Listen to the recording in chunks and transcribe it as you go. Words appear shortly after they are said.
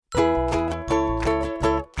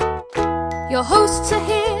Your hosts are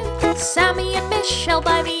here, Sammy and Michelle.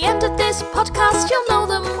 By the end of this podcast, you'll know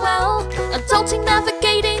them well. Adulting,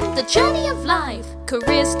 navigating the journey of life.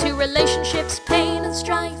 Careers to relationships, pain and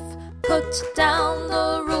strife. Put down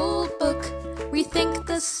the rule book, rethink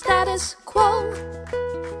the status quo.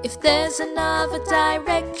 If there's another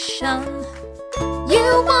direction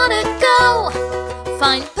you wanna go,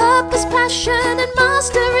 find purpose, passion and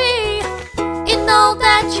mastery in all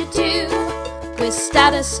that you do with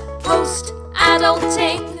Status Post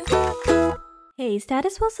Adulting. Hey,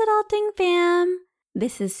 Status Post Adulting fam!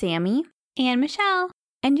 This is Sammy and Michelle,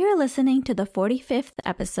 and you're listening to the 45th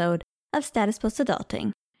episode of Status Post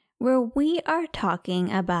Adulting, where we are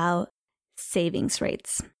talking about savings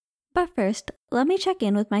rates. But first, let me check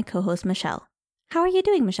in with my co-host Michelle. How are you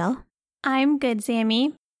doing, Michelle? I'm good,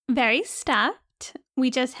 Sammy. Very stuffed. We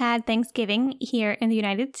just had Thanksgiving here in the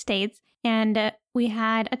United States, and we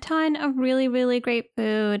had a ton of really, really great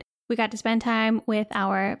food. We got to spend time with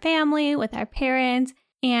our family, with our parents,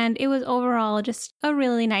 and it was overall just a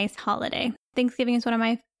really nice holiday. Thanksgiving is one of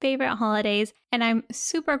my favorite holidays, and I'm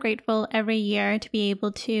super grateful every year to be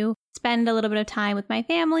able to spend a little bit of time with my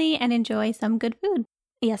family and enjoy some good food.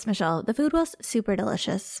 Yes, Michelle, the food was super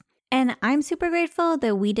delicious. And I'm super grateful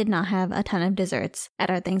that we did not have a ton of desserts at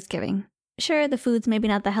our Thanksgiving. Sure, the food's maybe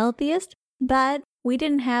not the healthiest, but we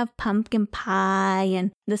didn't have pumpkin pie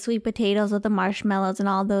and the sweet potatoes with the marshmallows and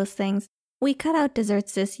all those things. We cut out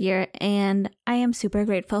desserts this year, and I am super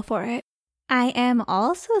grateful for it. I am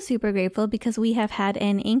also super grateful because we have had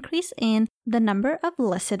an increase in the number of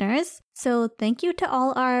listeners. So thank you to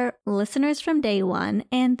all our listeners from day one,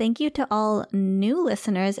 and thank you to all new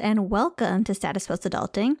listeners, and welcome to Status Post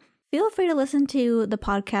Adulting. Feel free to listen to the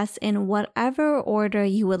podcast in whatever order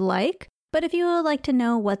you would like. But if you would like to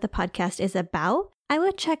know what the podcast is about, I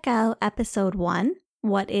would check out episode 1,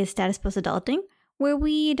 What is Status Post Adulting?, where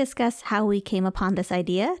we discuss how we came upon this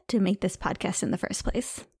idea to make this podcast in the first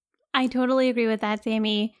place. I totally agree with that,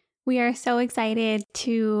 Sammy. We are so excited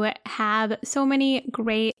to have so many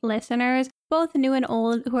great listeners, both new and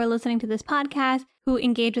old, who are listening to this podcast, who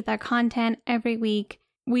engage with our content every week.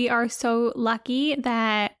 We are so lucky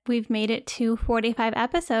that we've made it to 45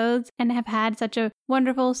 episodes and have had such a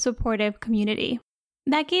wonderful, supportive community.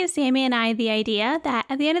 That gave Sammy and I the idea that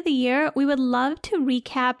at the end of the year, we would love to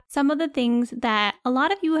recap some of the things that a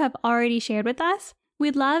lot of you have already shared with us.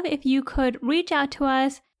 We'd love if you could reach out to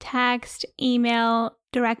us, text, email,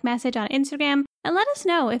 direct message on Instagram, and let us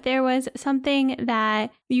know if there was something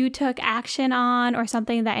that you took action on or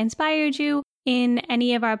something that inspired you in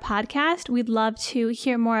any of our podcasts. We'd love to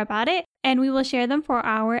hear more about it, and we will share them for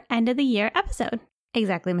our end of the year episode.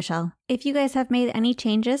 Exactly, Michelle. If you guys have made any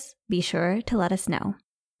changes, be sure to let us know.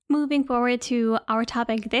 Moving forward to our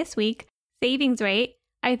topic this week, savings rate.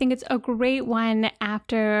 I think it's a great one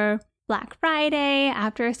after Black Friday,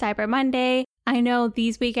 after Cyber Monday. I know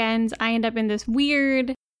these weekends I end up in this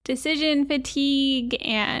weird decision fatigue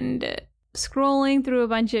and scrolling through a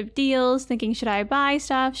bunch of deals, thinking, should I buy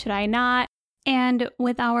stuff? Should I not? And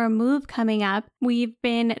with our move coming up, we've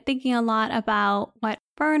been thinking a lot about what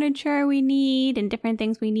furniture we need and different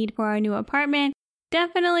things we need for our new apartment.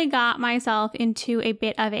 Definitely got myself into a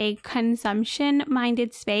bit of a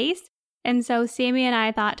consumption-minded space. And so Sammy and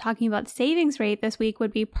I thought talking about savings rate this week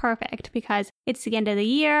would be perfect because it's the end of the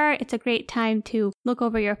year. It's a great time to look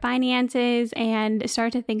over your finances and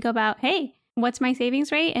start to think about, hey, what's my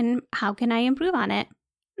savings rate and how can I improve on it?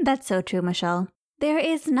 That's so true, Michelle. There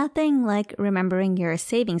is nothing like remembering your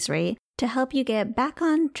savings rate to help you get back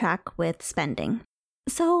on track with spending.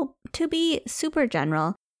 So, to be super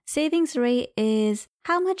general, savings rate is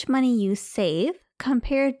how much money you save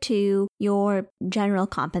compared to your general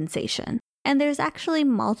compensation. And there's actually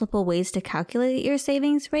multiple ways to calculate your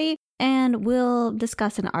savings rate, and we'll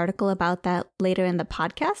discuss an article about that later in the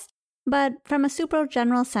podcast. But from a super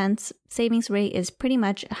general sense, savings rate is pretty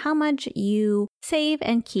much how much you save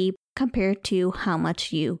and keep compared to how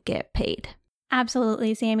much you get paid.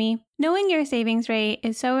 Absolutely, Sammy. Knowing your savings rate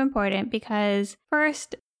is so important because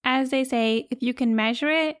first, as they say, if you can measure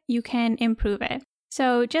it, you can improve it.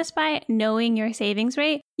 So just by knowing your savings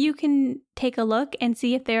rate, you can take a look and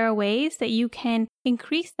see if there are ways that you can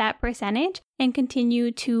increase that percentage and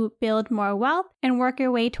continue to build more wealth and work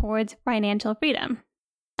your way towards financial freedom.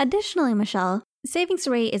 Additionally, Michelle, savings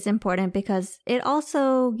rate is important because it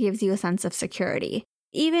also gives you a sense of security.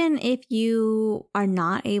 Even if you are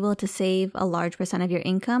not able to save a large percent of your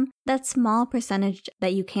income, that small percentage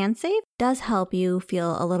that you can save does help you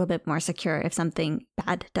feel a little bit more secure if something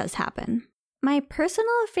bad does happen. My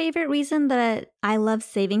personal favorite reason that I love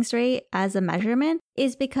savings rate as a measurement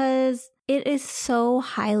is because it is so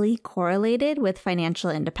highly correlated with financial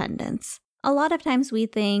independence. A lot of times we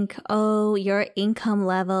think, oh, your income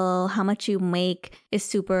level, how much you make is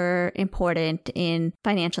super important in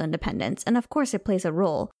financial independence. And of course, it plays a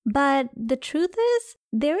role. But the truth is,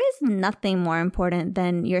 there is nothing more important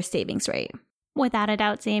than your savings rate. Without a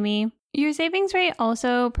doubt, Sammy. Your savings rate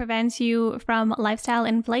also prevents you from lifestyle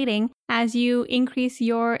inflating as you increase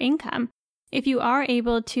your income. If you are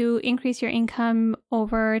able to increase your income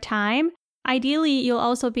over time, ideally, you'll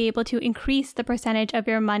also be able to increase the percentage of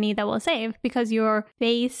your money that will save because your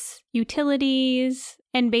base utilities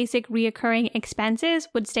and basic reoccurring expenses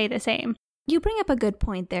would stay the same. You bring up a good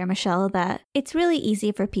point there, Michelle, that it's really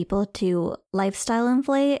easy for people to lifestyle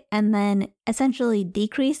inflate and then essentially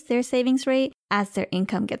decrease their savings rate as their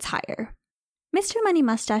income gets higher. Mr. Money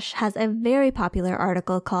Mustache has a very popular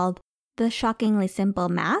article called The Shockingly Simple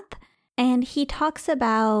Math, and he talks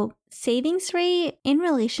about savings rate in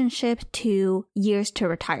relationship to years to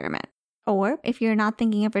retirement. Or if you're not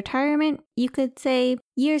thinking of retirement, you could say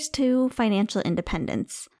years to financial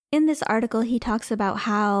independence. In this article, he talks about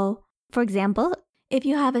how, for example, if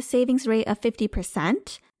you have a savings rate of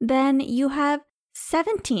 50%, then you have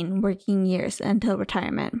 17 working years until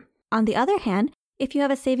retirement. On the other hand, if you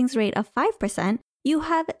have a savings rate of 5%, you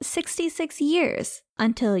have 66 years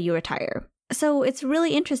until you retire. So it's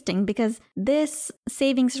really interesting because this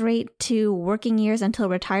savings rate to working years until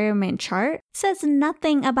retirement chart says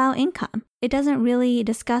nothing about income. It doesn't really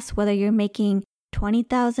discuss whether you're making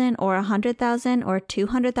 $20,000 or $100,000 or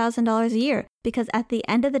 $200,000 a year, because at the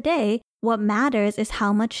end of the day, what matters is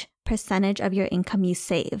how much percentage of your income you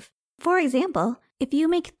save. For example, if you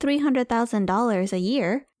make $300,000 a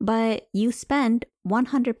year, but you spend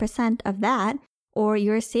 100% of that, or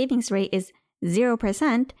your savings rate is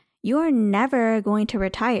 0%, you're never going to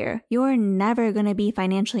retire. You're never going to be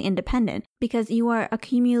financially independent because you are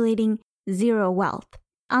accumulating zero wealth.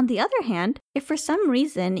 On the other hand, if for some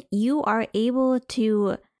reason you are able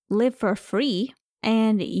to live for free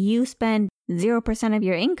and you spend 0% of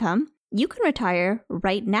your income, you can retire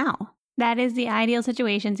right now. That is the ideal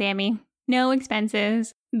situation, Sammy. No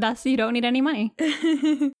expenses, thus you don't need any money.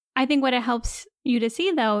 I think what it helps you to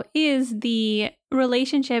see, though, is the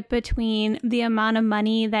relationship between the amount of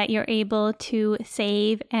money that you're able to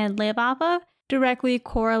save and live off of directly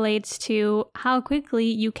correlates to how quickly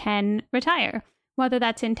you can retire, whether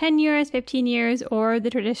that's in 10 years, 15 years, or the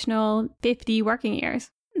traditional 50 working years.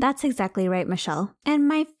 That's exactly right, Michelle. And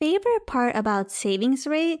my favorite part about savings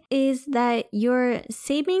rate is that your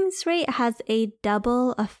savings rate has a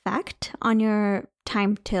double effect on your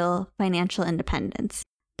time till financial independence.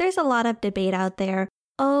 There's a lot of debate out there.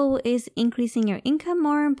 Oh, is increasing your income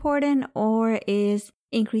more important or is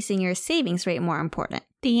increasing your savings rate more important?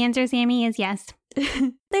 The answer, Sammy, is yes.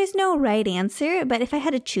 There's no right answer, but if I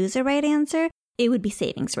had to choose a right answer, it would be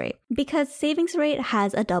savings rate, because savings rate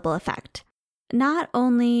has a double effect. Not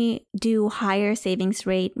only do higher savings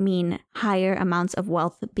rate mean higher amounts of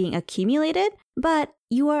wealth being accumulated, but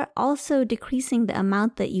you are also decreasing the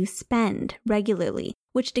amount that you spend regularly,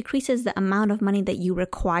 which decreases the amount of money that you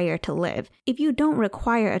require to live. If you don't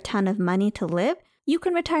require a ton of money to live, you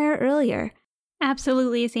can retire earlier.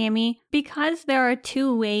 Absolutely, Sammy. Because there are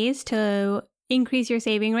two ways to increase your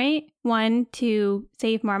saving rate. One, to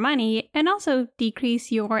save more money, and also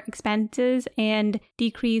decrease your expenses and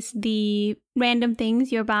decrease the random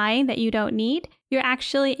things you're buying that you don't need. You're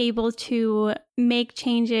actually able to make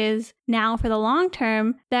changes now for the long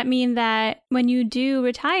term that mean that when you do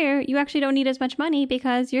retire, you actually don't need as much money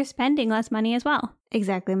because you're spending less money as well.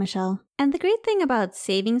 Exactly, Michelle. And the great thing about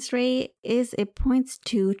savings rate is it points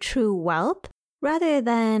to true wealth, rather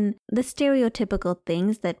than the stereotypical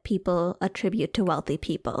things that people attribute to wealthy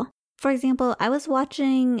people. For example, I was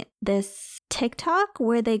watching this TikTok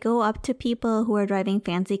where they go up to people who are driving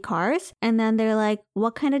fancy cars and then they're like,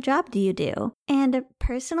 what kind of job do you do? And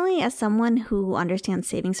personally, as someone who understands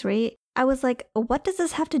savings rate, I was like, what does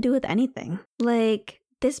this have to do with anything? Like,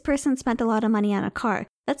 this person spent a lot of money on a car.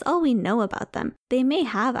 That's all we know about them. They may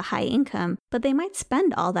have a high income, but they might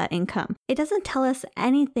spend all that income. It doesn't tell us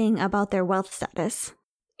anything about their wealth status.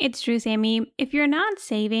 It's true, Sammy. If you're not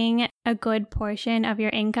saving a good portion of your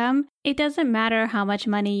income, it doesn't matter how much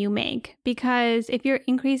money you make. Because if you're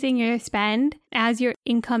increasing your spend as your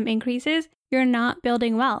income increases, you're not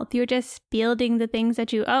building wealth. You're just building the things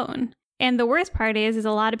that you own. And the worst part is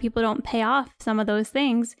a lot of people don't pay off some of those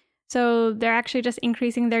things. So they're actually just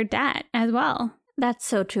increasing their debt as well. That's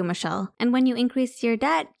so true, Michelle. And when you increase your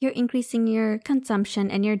debt, you're increasing your consumption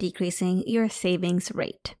and you're decreasing your savings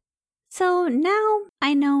rate. So now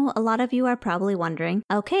I know a lot of you are probably wondering,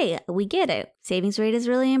 okay, we get it. Savings rate is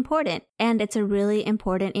really important, and it's a really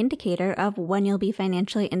important indicator of when you'll be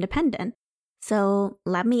financially independent. So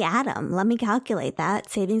let me add them. Let me calculate that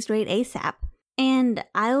savings rate ASAP. And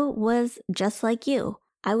I was just like you.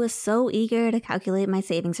 I was so eager to calculate my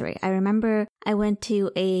savings rate. I remember I went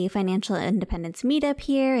to a financial independence meetup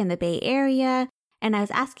here in the Bay Area, and I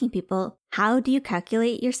was asking people, how do you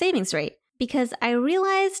calculate your savings rate? Because I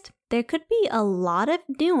realized there could be a lot of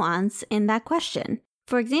nuance in that question.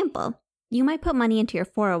 For example, you might put money into your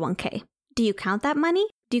 401k. Do you count that money?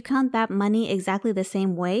 Do you count that money exactly the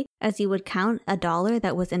same way as you would count a dollar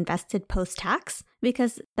that was invested post-tax?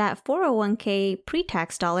 Because that 401k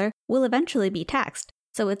pre-tax dollar will eventually be taxed.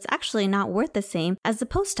 So it's actually not worth the same as the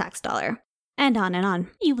post-tax dollar. And on and on.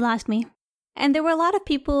 You've lost me. And there were a lot of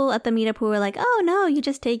people at the meetup who were like, oh no, you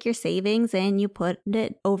just take your savings and you put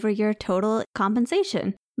it over your total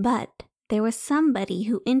compensation. But there was somebody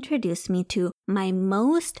who introduced me to my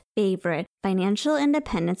most favorite financial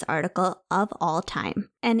independence article of all time.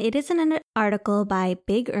 And it is an article by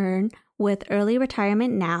Big Earn with Early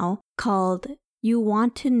Retirement Now called You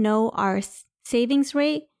Want to Know Our Savings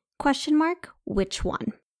Rate? Which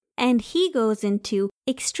one? And he goes into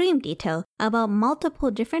extreme detail about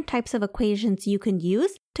multiple different types of equations you can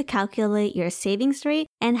use to calculate your savings rate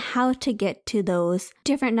and how to get to those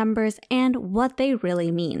different numbers and what they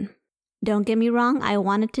really mean. Don't get me wrong, I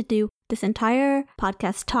wanted to do this entire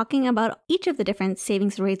podcast talking about each of the different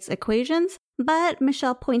savings rates equations, but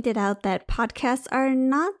Michelle pointed out that podcasts are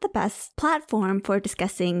not the best platform for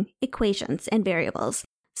discussing equations and variables.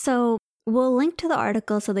 So we'll link to the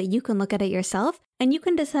article so that you can look at it yourself and you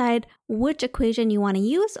can decide which equation you want to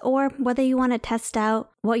use or whether you want to test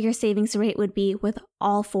out what your savings rate would be with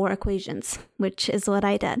all 4 equations, which is what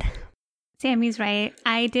I did. Sammy's right.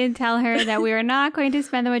 I did tell her that we are not going to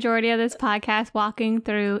spend the majority of this podcast walking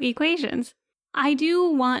through equations. I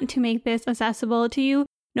do want to make this accessible to you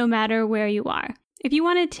no matter where you are. If you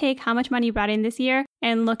want to take how much money you brought in this year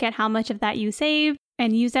and look at how much of that you saved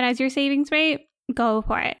and use that as your savings rate, go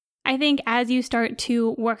for it. I think as you start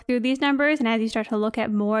to work through these numbers and as you start to look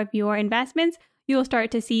at more of your investments, you'll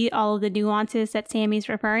start to see all of the nuances that Sammy's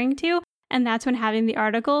referring to. And that's when having the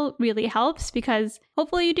article really helps because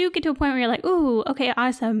hopefully you do get to a point where you're like, ooh, okay,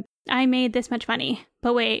 awesome. I made this much money.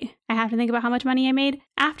 But wait, I have to think about how much money I made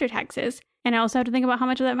after taxes. And I also have to think about how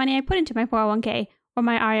much of that money I put into my 401k or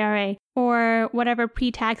my IRA or whatever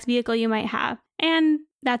pre-tax vehicle you might have. And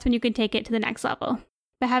that's when you can take it to the next level.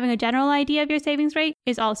 But having a general idea of your savings rate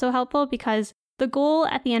is also helpful because the goal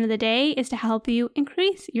at the end of the day is to help you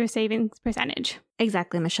increase your savings percentage.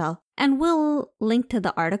 Exactly, Michelle. And we'll link to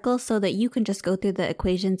the article so that you can just go through the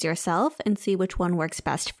equations yourself and see which one works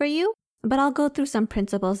best for you. But I'll go through some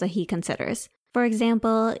principles that he considers. For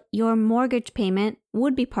example, your mortgage payment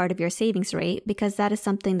would be part of your savings rate because that is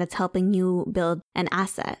something that's helping you build an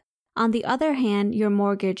asset. On the other hand, your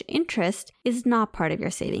mortgage interest is not part of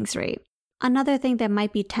your savings rate. Another thing that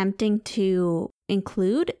might be tempting to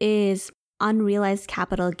include is unrealized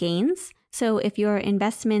capital gains. So if your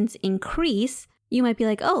investments increase, you might be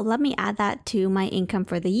like, oh, let me add that to my income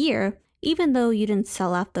for the year, even though you didn't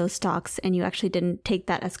sell off those stocks and you actually didn't take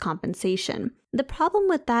that as compensation. The problem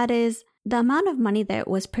with that is the amount of money that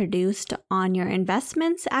was produced on your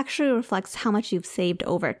investments actually reflects how much you've saved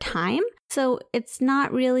over time. So it's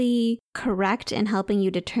not really correct in helping you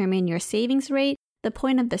determine your savings rate. The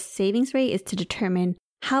point of the savings rate is to determine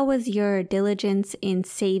how was your diligence in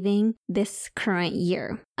saving this current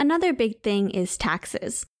year. Another big thing is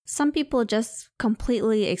taxes. Some people just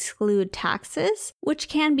completely exclude taxes, which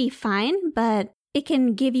can be fine, but it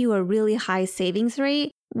can give you a really high savings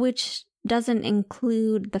rate, which doesn't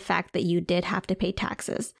include the fact that you did have to pay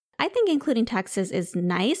taxes. I think including taxes is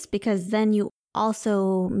nice because then you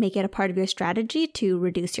also make it a part of your strategy to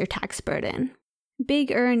reduce your tax burden.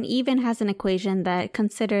 Big Earn even has an equation that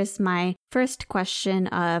considers my first question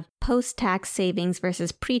of post-tax savings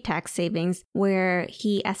versus pre-tax savings, where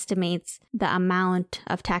he estimates the amount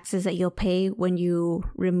of taxes that you'll pay when you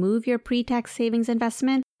remove your pre-tax savings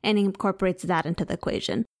investment and incorporates that into the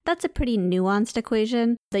equation. That's a pretty nuanced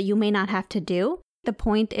equation that you may not have to do. The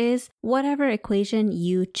point is, whatever equation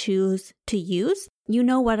you choose to use, you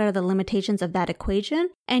know what are the limitations of that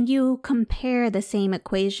equation, and you compare the same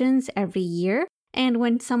equations every year. And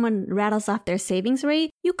when someone rattles off their savings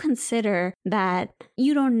rate, you consider that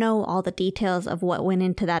you don't know all the details of what went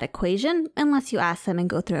into that equation unless you ask them and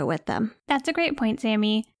go through it with them. That's a great point,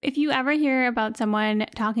 Sammy. If you ever hear about someone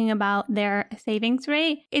talking about their savings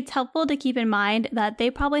rate, it's helpful to keep in mind that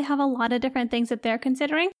they probably have a lot of different things that they're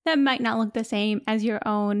considering that might not look the same as your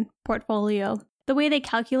own portfolio. The way they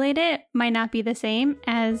calculate it might not be the same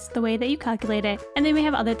as the way that you calculate it, and they may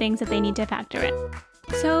have other things that they need to factor in.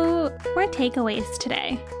 So, for takeaways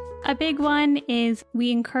today, A big one is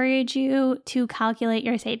we encourage you to calculate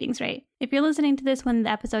your savings rate. If you're listening to this when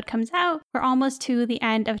the episode comes out, we're almost to the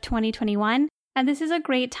end of 2021, and this is a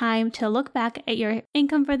great time to look back at your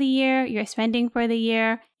income for the year, your spending for the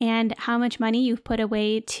year, and how much money you've put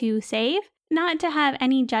away to save. Not to have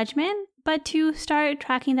any judgment, but to start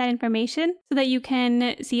tracking that information so that you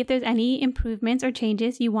can see if there's any improvements or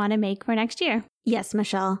changes you want to make for next year. Yes,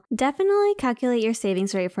 Michelle. Definitely calculate your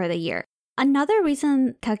savings rate for the year. Another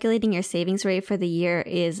reason calculating your savings rate for the year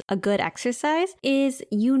is a good exercise is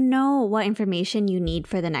you know what information you need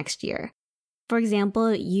for the next year. For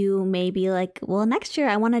example, you may be like, well, next year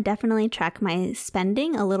I want to definitely track my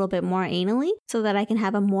spending a little bit more anally so that I can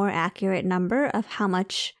have a more accurate number of how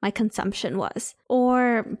much my consumption was.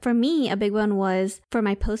 Or for me, a big one was for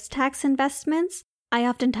my post-tax investments. I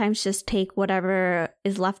oftentimes just take whatever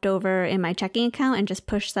is left over in my checking account and just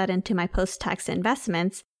push that into my post-tax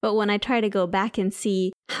investments. But when I try to go back and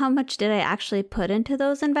see how much did I actually put into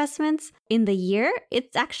those investments in the year,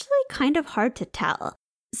 it's actually kind of hard to tell.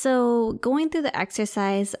 So going through the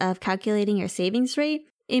exercise of calculating your savings rate,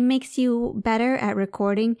 it makes you better at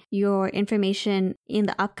recording your information in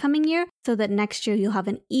the upcoming year so that next year you'll have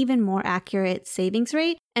an even more accurate savings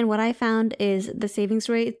rate. And what I found is the savings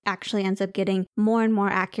rate actually ends up getting more and more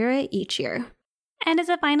accurate each year. And as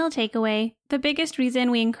a final takeaway, the biggest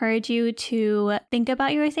reason we encourage you to think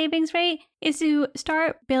about your savings rate is to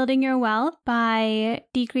start building your wealth by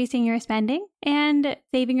decreasing your spending and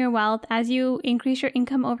saving your wealth as you increase your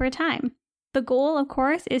income over time. The goal, of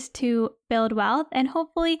course, is to build wealth and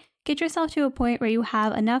hopefully get yourself to a point where you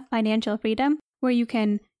have enough financial freedom where you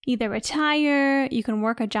can either retire, you can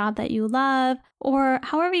work a job that you love, or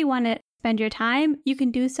however you want to spend your time, you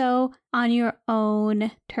can do so on your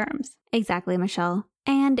own terms. Exactly, Michelle.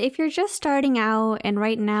 And if you're just starting out and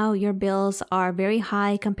right now your bills are very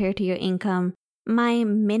high compared to your income, my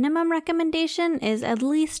minimum recommendation is at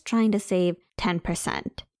least trying to save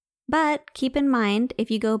 10%. But keep in mind,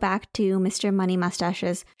 if you go back to Mr. Money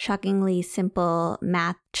Mustache's shockingly simple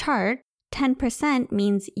math chart, 10%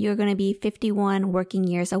 means you're going to be 51 working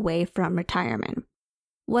years away from retirement.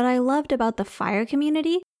 What I loved about the FIRE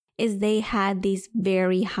community is they had these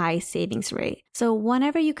very high savings rate. So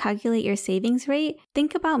whenever you calculate your savings rate,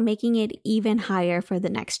 think about making it even higher for the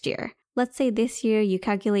next year. Let's say this year you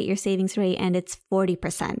calculate your savings rate and it's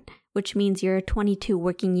 40%, which means you're 22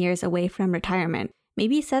 working years away from retirement.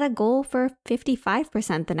 Maybe set a goal for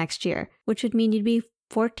 55% the next year, which would mean you'd be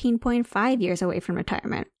 14.5 years away from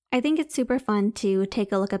retirement. I think it's super fun to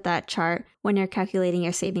take a look at that chart when you're calculating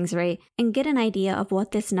your savings rate and get an idea of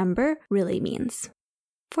what this number really means.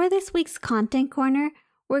 For this week's Content Corner,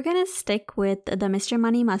 we're going to stick with the Mr.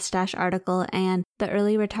 Money Mustache article and the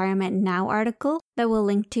Early Retirement Now article that we'll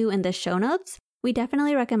link to in the show notes. We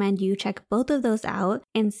definitely recommend you check both of those out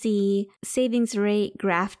and see savings rate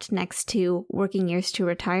graphed next to working years to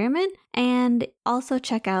retirement, and also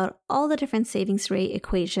check out all the different savings rate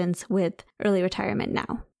equations with Early Retirement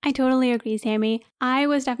Now. I totally agree, Sammy. I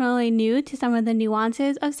was definitely new to some of the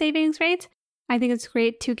nuances of savings rates. I think it's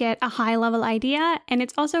great to get a high-level idea, and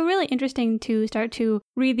it's also really interesting to start to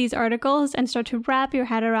read these articles and start to wrap your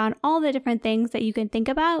head around all the different things that you can think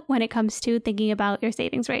about when it comes to thinking about your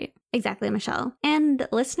savings rate. Exactly, Michelle. And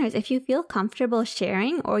listeners, if you feel comfortable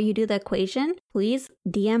sharing or you do the equation, please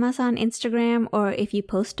DM us on Instagram, or if you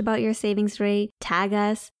post about your savings rate, tag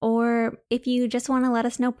us, or if you just want to let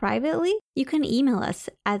us know privately, you can email us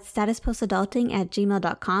at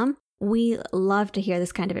statuspostadulting@gmail.com. We love to hear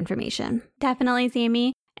this kind of information. Definitely,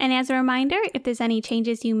 Sammy. And as a reminder, if there's any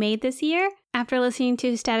changes you made this year after listening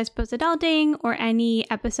to Status Post Adulting or any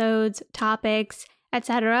episodes, topics,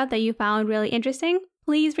 etc. that you found really interesting,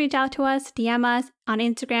 please reach out to us, DM us on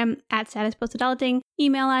Instagram at Status Post Adulting,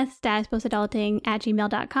 email us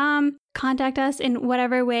statuspostadulting@gmail.com, contact us in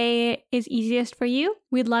whatever way is easiest for you.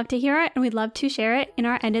 We'd love to hear it and we'd love to share it in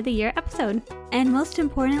our end of the year episode. And most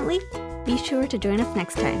importantly, be sure to join us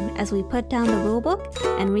next time as we put down the rulebook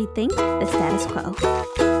and rethink the status quo.